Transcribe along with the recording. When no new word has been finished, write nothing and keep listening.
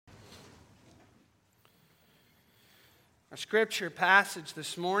Our scripture passage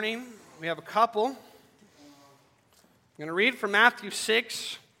this morning, we have a couple. I'm going to read from Matthew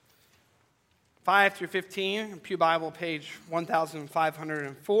 6, 5 through 15, Pew Bible, page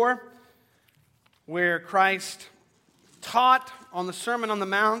 1504, where Christ taught on the Sermon on the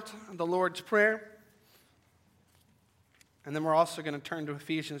Mount, the Lord's Prayer. And then we're also going to turn to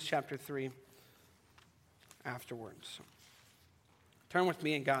Ephesians chapter 3 afterwards. So, turn with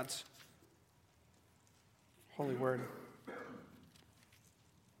me in God's holy word.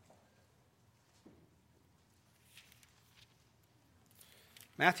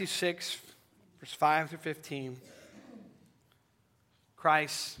 Matthew 6, verse 5 through 15.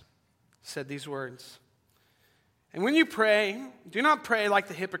 Christ said these words. And when you pray, do not pray like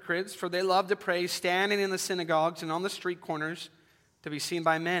the hypocrites, for they love to pray standing in the synagogues and on the street corners to be seen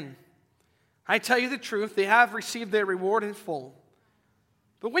by men. I tell you the truth, they have received their reward in full.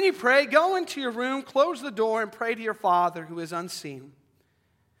 But when you pray, go into your room, close the door, and pray to your Father who is unseen.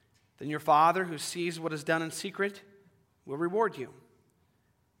 Then your Father who sees what is done in secret will reward you.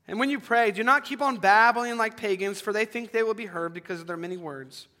 And when you pray, do not keep on babbling like pagans, for they think they will be heard because of their many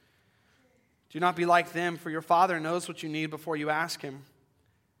words. Do not be like them, for your Father knows what you need before you ask Him.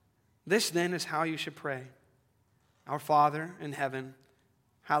 This then is how you should pray. Our Father in heaven,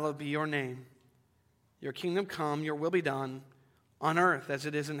 hallowed be your name. Your kingdom come, your will be done, on earth as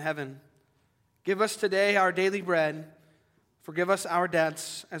it is in heaven. Give us today our daily bread. Forgive us our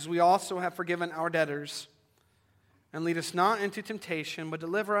debts, as we also have forgiven our debtors. And lead us not into temptation, but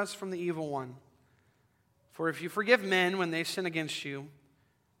deliver us from the evil one. For if you forgive men when they sin against you,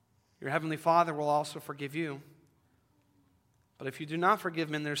 your heavenly Father will also forgive you. But if you do not forgive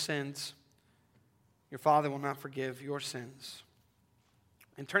men their sins, your Father will not forgive your sins.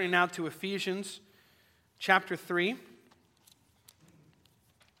 And turning now to Ephesians chapter 3.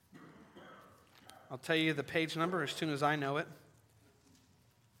 I'll tell you the page number as soon as I know it.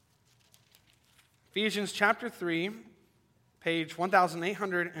 Ephesians chapter 3, page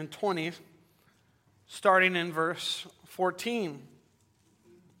 1820, starting in verse 14.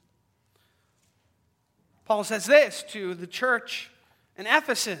 Paul says this to the church in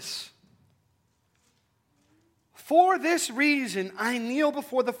Ephesus. For this reason I kneel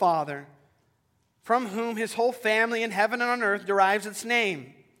before the Father, from whom his whole family in heaven and on earth derives its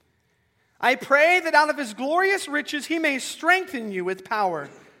name. I pray that out of his glorious riches he may strengthen you with power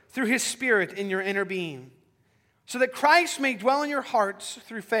through his Spirit in your inner being, so that Christ may dwell in your hearts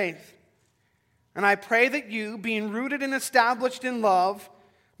through faith. And I pray that you, being rooted and established in love,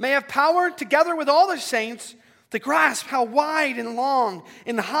 may have power together with all the saints to grasp how wide and long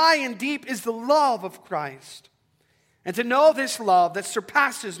and high and deep is the love of Christ, and to know this love that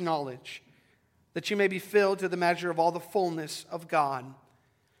surpasses knowledge, that you may be filled to the measure of all the fullness of God.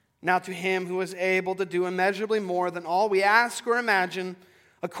 Now to him who is able to do immeasurably more than all we ask or imagine,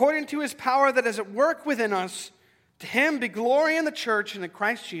 according to his power that is at work within us, to him be glory in the church and in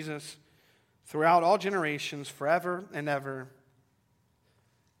Christ Jesus throughout all generations, forever and ever.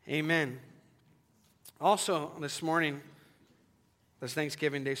 Amen. Also, this morning, this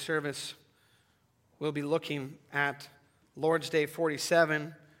Thanksgiving Day service, we'll be looking at Lord's Day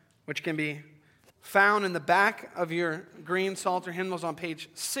 47, which can be found in the back of your green Psalter hymnals on page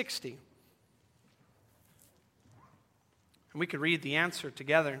 60. And we could read the answer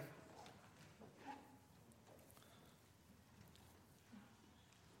together.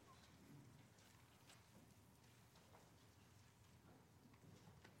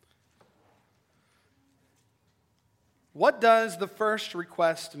 What does the first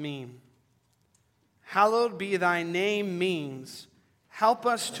request mean? Hallowed be thy name means, help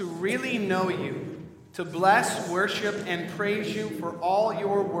us to really know you, to bless, worship, and praise you for all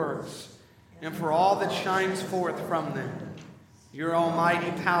your works, and for all that shines forth from them. Your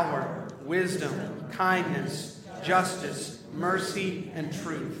almighty power, wisdom, kindness, justice, mercy, and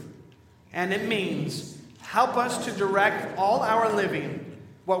truth. And it means, help us to direct all our living,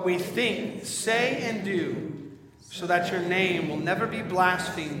 what we think, say, and do, so that your name will never be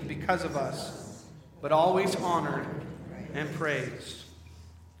blasphemed because of us, but always honored and praised.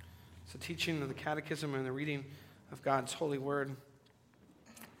 It's the teaching of the Catechism and the reading of God's holy word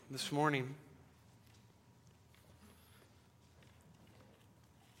this morning.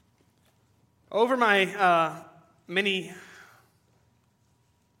 Over my many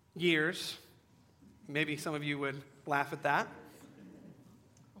years, maybe some of you would laugh at that,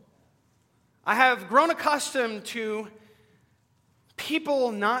 I have grown accustomed to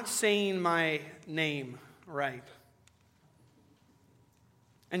people not saying my name right.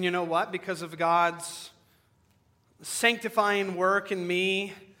 And you know what? Because of God's sanctifying work in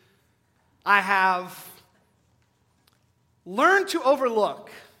me, I have learn to overlook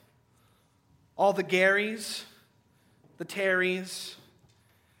all the Garys, the Terrys,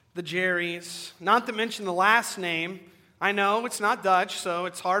 the Jerrys, not to mention the last name. I know it's not Dutch, so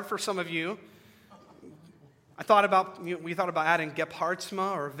it's hard for some of you. We thought about adding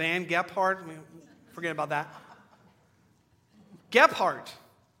Gephartsma or Van Gephart. Forget about that. Gephart.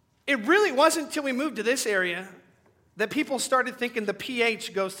 It really wasn't until we moved to this area that people started thinking the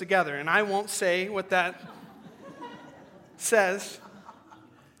PH goes together, and I won't say what that says.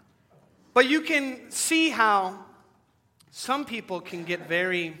 But you can see how some people can get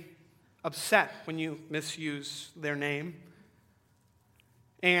very upset when you misuse their name.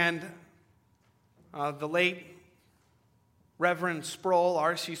 And the late Reverend Sproul,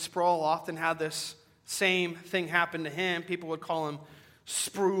 R.C. Sproul, often had this same thing happen to him. People would call him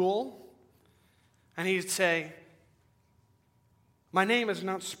Sproul. And he'd say, "My name is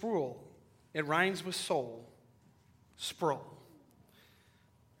not Sproul. It rhymes with soul. Sproul."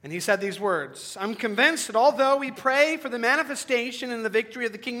 And he said these words, "I'm convinced that although we pray for the manifestation and the victory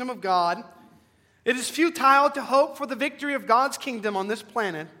of the kingdom of God, it is futile to hope for the victory of God's kingdom on this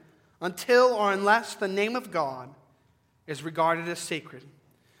planet until or unless the name of God is regarded as sacred.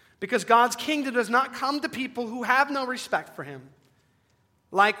 Because God's kingdom does not come to people who have no respect for him.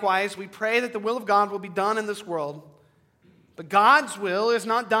 Likewise, we pray that the will of God will be done in this world. But God's will is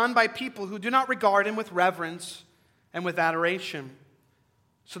not done by people who do not regard him with reverence and with adoration.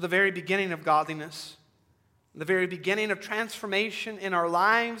 So the very beginning of godliness, the very beginning of transformation in our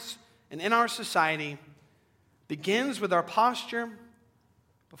lives and in our society begins with our posture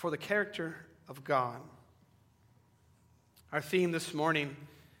before the character of God." Our theme this morning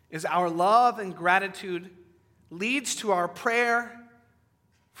is our love and gratitude leads to our prayer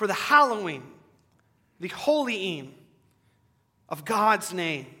for the hallowing, the holying of God's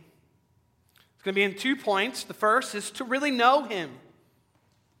name. It's going to be in 2 points. The first is to really know him.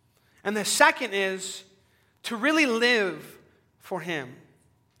 And the second is to really live for him.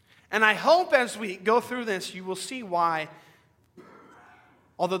 And I hope as we go through this, you will see why,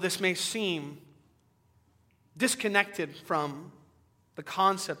 although this may seem disconnected from the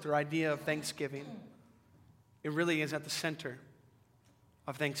concept or idea of Thanksgiving, it really is at the center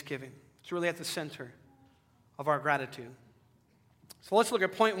of Thanksgiving. It's really at the center of our gratitude. So let's look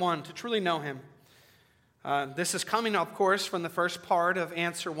at point 1, to truly know him. This is coming, of course, from the first part of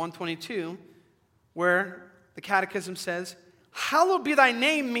answer 122, where the Catechism says, "Hallowed be thy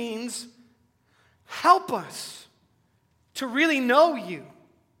name" means help us to really know you.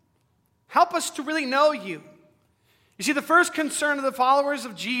 Help us to really know you. You see, the first concern of the followers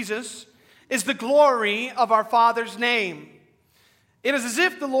of Jesus is the glory of our Father's name. It is as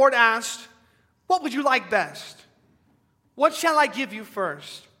if the Lord asked, "What would you like best? What shall I give you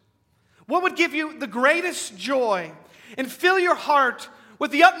first? What would give you the greatest joy and fill your heart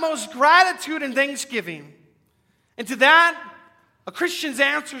with the utmost gratitude and thanksgiving?" And to that, a Christian's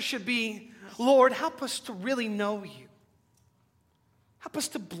answer should be, "Lord, help us to really know you. Help us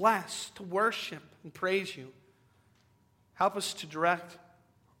to bless, to worship, and praise you. Help us to direct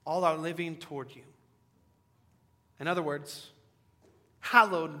all our living toward you." In other words,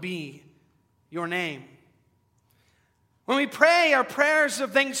 hallowed be your name. When we pray our prayers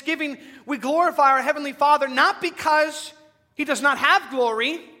of thanksgiving, we glorify our Heavenly Father not because he does not have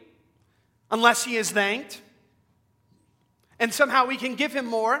glory, unless he is thanked, and somehow we can give him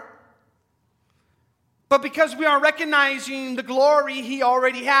more, but because we are recognizing the glory he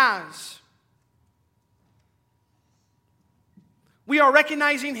already has. We are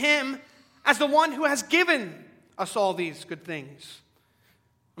recognizing him as the one who has given us all these good things.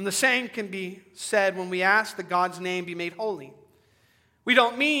 And the same can be said when we ask that God's name be made holy. We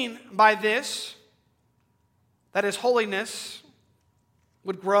don't mean by this that his holiness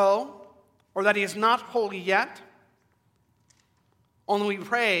would grow or that he is not holy yet. Only we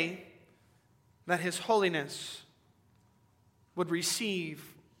pray that his holiness would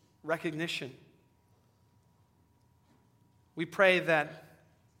receive recognition. We pray that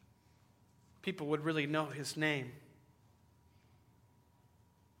people would really know his name.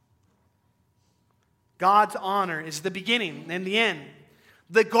 God's honor is the beginning and the end,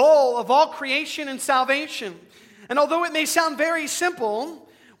 the goal of all creation and salvation. And although it may sound very simple,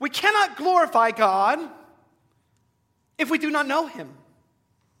 we cannot glorify God if we do not know him.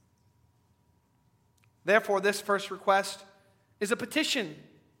 Therefore, this first request is a petition.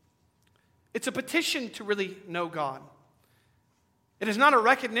 It's a petition to really know God. It is not a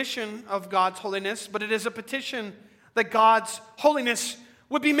recognition of God's holiness, but it is a petition that God's holiness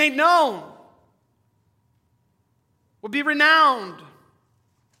would be made known, would be renowned.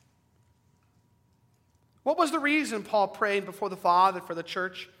 What was the reason Paul prayed before the Father for the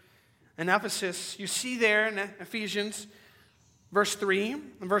church in Ephesus? You see there in Ephesians verse 3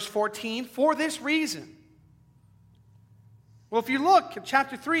 and verse 14, for this reason. Well, if you look at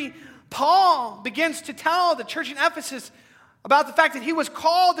chapter 3, Paul begins to tell the church in Ephesus about the fact that he was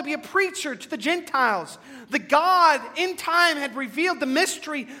called to be a preacher to the Gentiles. That God in time had revealed the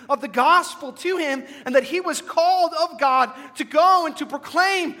mystery of the gospel to him, and that he was called of God to go and to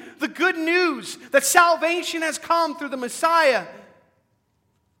proclaim the good news that salvation has come through the Messiah.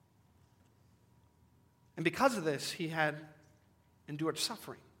 And because of this, he had endured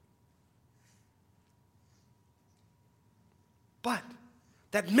suffering. But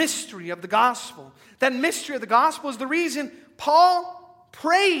that mystery of the gospel is the reason Paul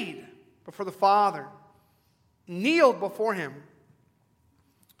prayed before the Father, kneeled before him.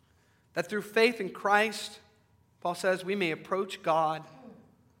 That through faith in Christ, Paul says, we may approach God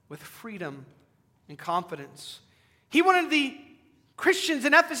with freedom and confidence. He wanted the Christians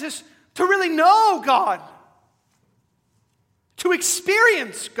in Ephesus to really know God, to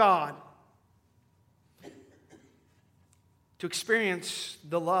experience God, to experience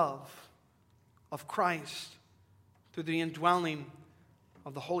the love of Christ through the indwelling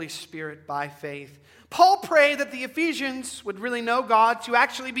of the Holy Spirit by faith. Paul prayed that the Ephesians would really know God, to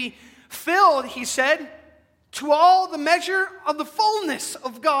actually be filled, he said, to all the measure of the fullness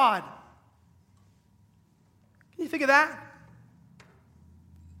of God. Can you think of that?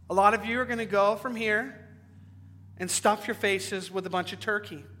 A lot of you are going to go from here and stuff your faces with a bunch of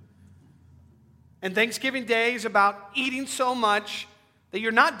turkey. And Thanksgiving Day is about eating so much that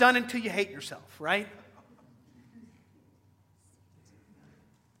you're not done until you hate yourself, right?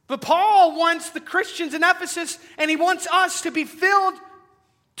 But Paul wants the Christians in Ephesus, and he wants us to be filled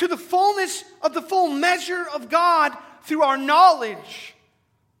to the fullness of the full measure of God through our knowledge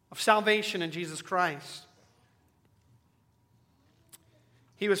of salvation in Jesus Christ.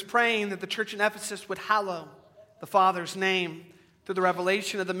 He was praying that the church in Ephesus would hallow the Father's name through the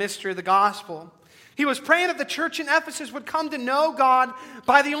revelation of the mystery of the gospel. He was praying that the church in Ephesus would come to know God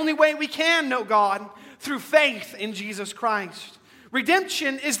by the only way we can know God, through faith in Jesus Christ.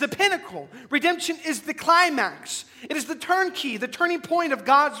 Redemption is the pinnacle. Redemption is the climax. It is the turnkey, the turning point of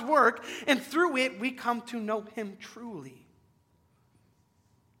God's work, and through it we come to know Him truly.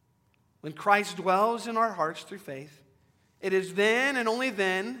 When Christ dwells in our hearts through faith, it is then and only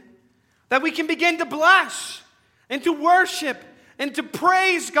then that we can begin to bless and to worship and to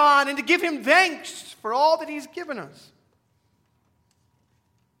praise God and to give Him thanks for all that He's given us.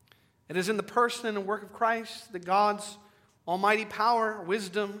 It is in the person and the work of Christ that God's almighty power,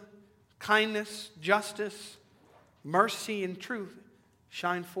 wisdom, kindness, justice, mercy, and truth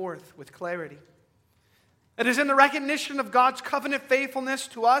shine forth with clarity. It is in the recognition of God's covenant faithfulness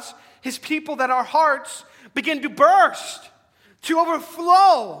to us, His people, that our hearts begin to burst, to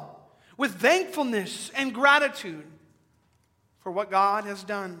overflow with thankfulness and gratitude for what God has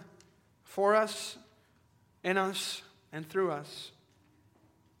done for us, in us, and through us.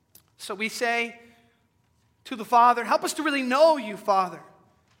 So we say to the Father, help us to really know You, Father,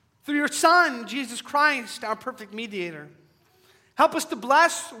 through Your Son, Jesus Christ, our perfect mediator. Help us to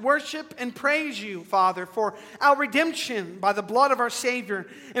bless, worship, and praise You, Father, for our redemption by the blood of our Savior,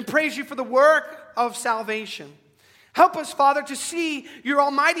 and praise You for the work of salvation. Help us, Father, to see Your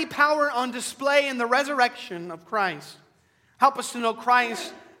almighty power on display in the resurrection of Christ. Help us to know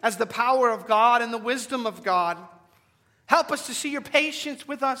Christ as the power of God and the wisdom of God. Help us to see Your patience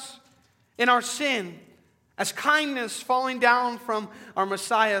with us in our sin, as kindness falling down from our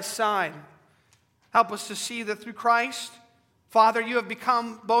Messiah's side. Help us to see that through Christ, Father, You have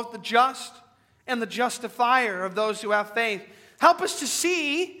become both the just and the justifier of those who have faith. Help us to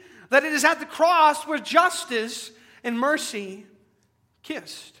see that it is at the cross where justice and mercy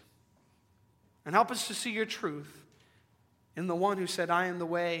kissed. And help us to see Your truth in the one who said, I am the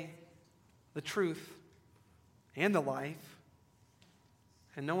way, the truth, and the life,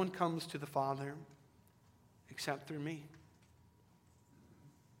 and no one comes to the Father except through Me.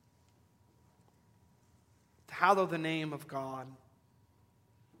 To hallow the name of God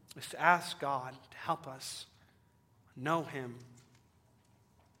is to ask God to help us know Him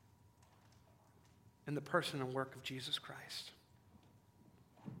in the person and work of Jesus Christ.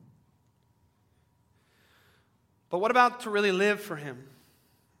 But what about to really live for Him?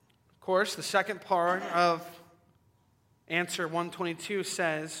 Of course, the second part of answer 122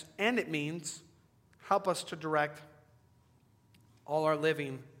 says, and it means, help us to direct all our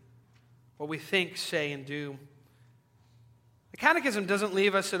living, what we think, say, and do. The Catechism doesn't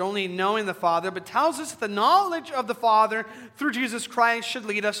leave us at only knowing the Father, but tells us that the knowledge of the Father through Jesus Christ should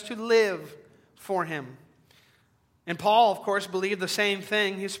lead us to live for Him. And Paul, of course, believed the same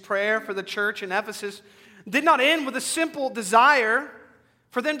thing. His prayer for the church in Ephesus did not end with a simple desire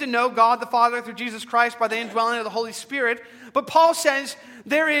for them to know God the Father through Jesus Christ by the indwelling of the Holy Spirit. But Paul says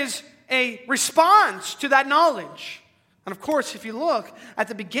there is a response to that knowledge. And of course, if you look at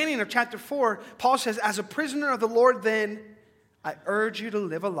the beginning of chapter 4, Paul says, as a prisoner of the Lord then, I urge you to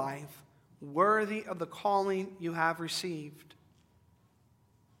live a life worthy of the calling you have received.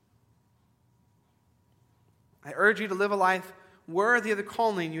 I urge you to live a life worthy of the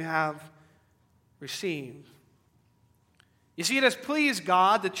calling you have received. You see, it has pleased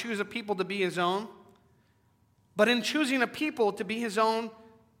God to choose a people to be His own. But in choosing a people to be His own,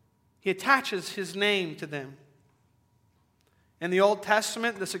 He attaches His name to them. In the Old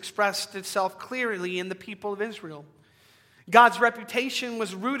Testament, this expressed itself clearly in the people of Israel. God's reputation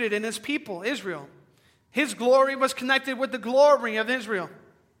was rooted in His people, Israel. His glory was connected with the glory of Israel.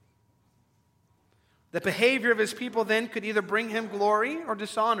 The behavior of His people then could either bring Him glory or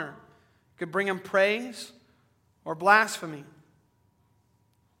dishonor. It could bring Him praise or blasphemy.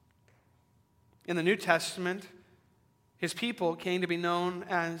 In the New Testament, His people came to be known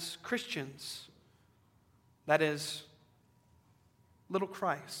as Christians. That is, little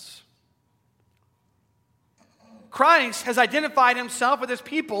Christs. Christ has identified Himself with His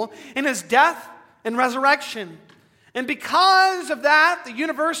people in His death and resurrection. And because of that, the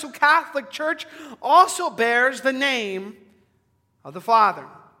Universal Catholic Church also bears the name of the Father.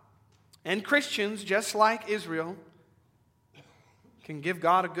 And Christians, just like Israel, can give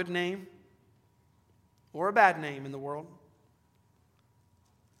God a good name or a bad name in the world.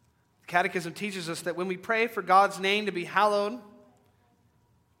 The Catechism teaches us that when we pray for God's name to be hallowed,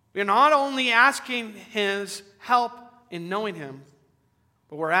 we are not only asking His help in knowing Him,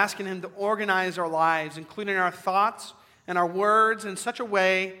 but we're asking Him to organize our lives, including our thoughts and our words, in such a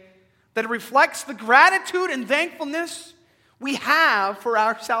way that it reflects the gratitude and thankfulness we have for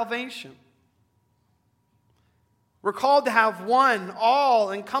our salvation. We're called to have one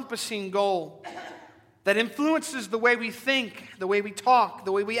all-encompassing goal that influences the way we think, the way we talk,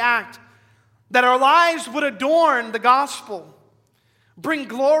 the way we act, that our lives would adorn the gospel, bring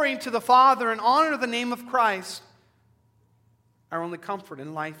glory to the Father, and honor the name of Christ, our only comfort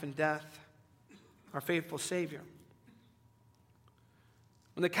in life and death, our faithful Savior.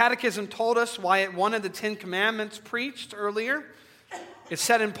 When the Catechism told us why it wanted the 10 Commandments preached earlier, it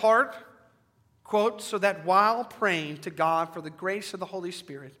said in part, quote, so that while praying to God for the grace of the Holy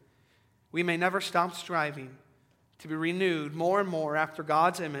Spirit, we may never stop striving to be renewed more and more after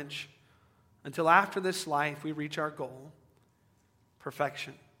God's image until after this life we reach our goal,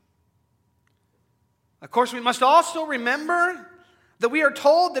 perfection. Of course, we must also remember that we are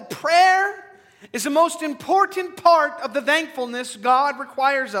told that prayer is the most important part of the thankfulness God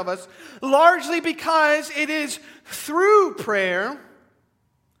requires of us, largely because it is through prayer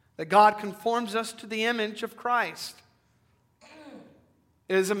that God conforms us to the image of Christ.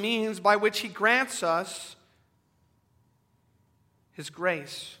 It is a means by which He grants us His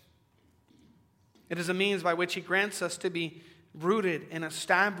grace. It is a means by which He grants us to be rooted and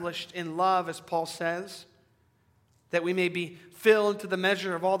established in love, as Paul says, that we may be filled to the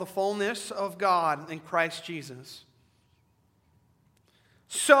measure of all the fullness of God in Christ Jesus.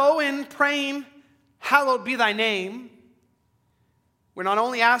 So in praying, hallowed be thy name, we're not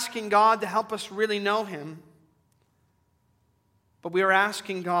only asking God to help us really know Him, but we are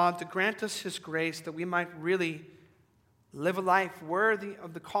asking God to grant us His grace that we might really live a life worthy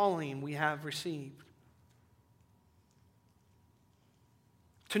of the calling we have received.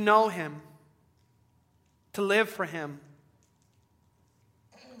 To know Him, to live for Him.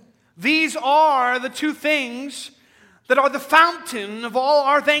 These are the two things that are the fountain of all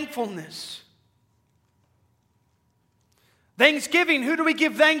our thankfulness. Thanksgiving, who do we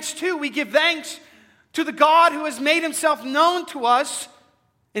give thanks to? We give thanks to the God who has made Himself known to us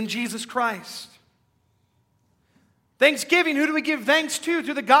in Jesus Christ. Thanksgiving, who do we give thanks to?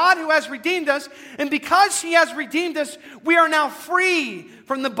 To the God who has redeemed us. And because He has redeemed us, we are now free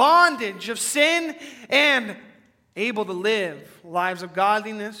from the bondage of sin and able to live lives of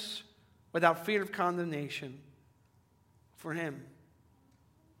godliness without fear of condemnation for Him.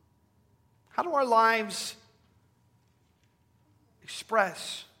 How do our lives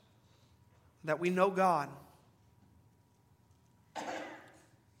express that we know God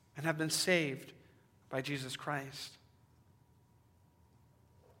and have been saved by Jesus Christ?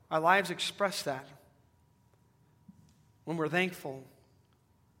 Our lives express that when we're thankful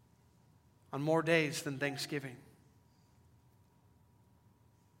on more days than Thanksgiving.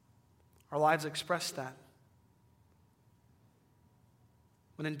 Our lives express that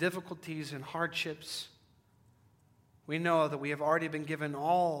when in difficulties and hardships we know that we have already been given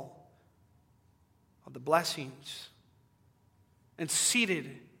all of the blessings and seated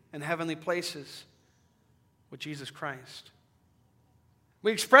in heavenly places with Jesus Christ.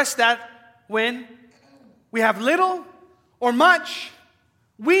 We express that when we have little or much.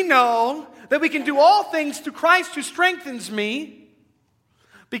 We know that we can do all things through Christ who strengthens me,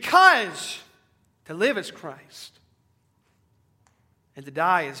 because to live is Christ and to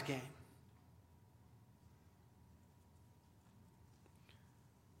die is gain.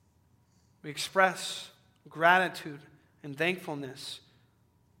 We express gratitude and thankfulness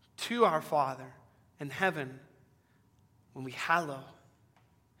to our Father in heaven when we hallow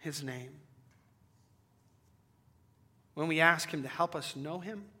His name. When we ask Him to help us know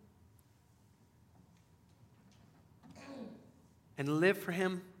Him and live for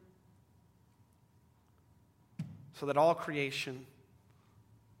Him, so that all creation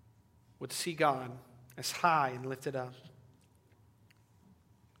would see God as high and lifted up.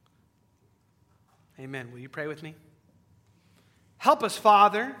 Amen. Will you pray with me? Help us,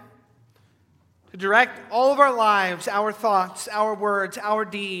 Father, to direct all of our lives, our thoughts, our words, our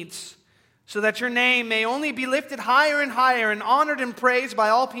deeds, so that your name may only be lifted higher and higher and honored and praised by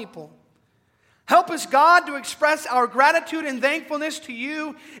all people. Help us, God, to express our gratitude and thankfulness to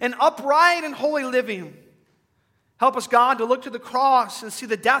you in upright and holy living. Help us, God, to look to the cross and see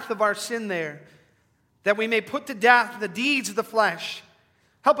the death of our sin there, that we may put to death the deeds of the flesh.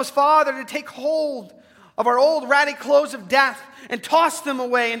 Help us, Father, to take hold of our old ratty clothes of death and toss them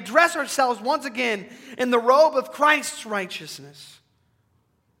away and dress ourselves once again in the robe of Christ's righteousness.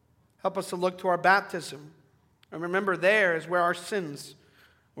 Help us to look to our baptism and remember there is where our sins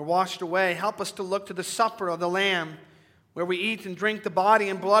were washed away. Help us to look to the supper of the Lamb, where we eat and drink the body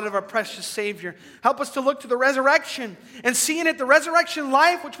and blood of our precious Savior. Help us to look to the resurrection and see in it the resurrection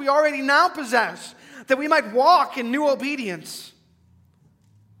life which we already now possess, that we might walk in new obedience.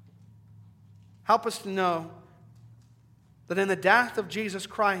 Help us to know that in the death of Jesus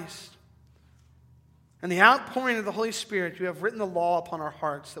Christ and the outpouring of the Holy Spirit, you have written the law upon our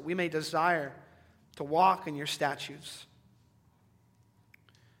hearts, that we may desire to walk in your statutes.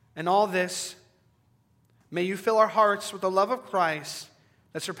 And all this, may you fill our hearts with the love of Christ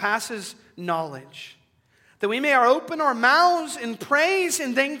that surpasses knowledge, that we may open our mouths in praise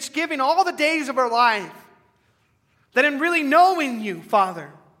and thanksgiving all the days of our life, that in really knowing you,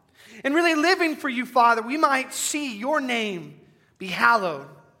 Father, and really living for you, Father, we might see your name be hallowed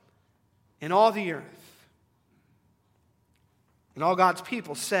in all the earth. And all God's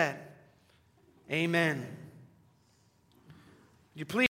people said, amen. Would you please